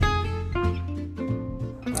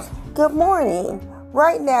Good morning.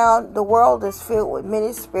 Right now, the world is filled with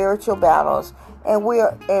many spiritual battles, and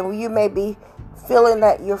you may be feeling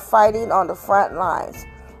that you're fighting on the front lines.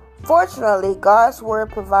 Fortunately, God's Word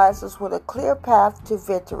provides us with a clear path to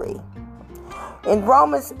victory. In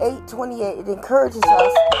Romans 8:28, it encourages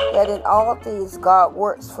us that in all things God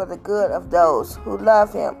works for the good of those who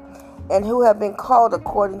love Him and who have been called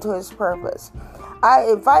according to His purpose. I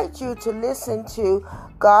invite you to listen to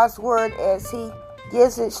God's Word as He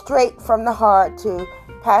gives it straight from the heart to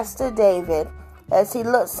Pastor David as he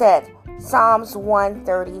looks at Psalms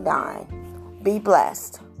 139. Be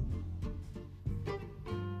blessed.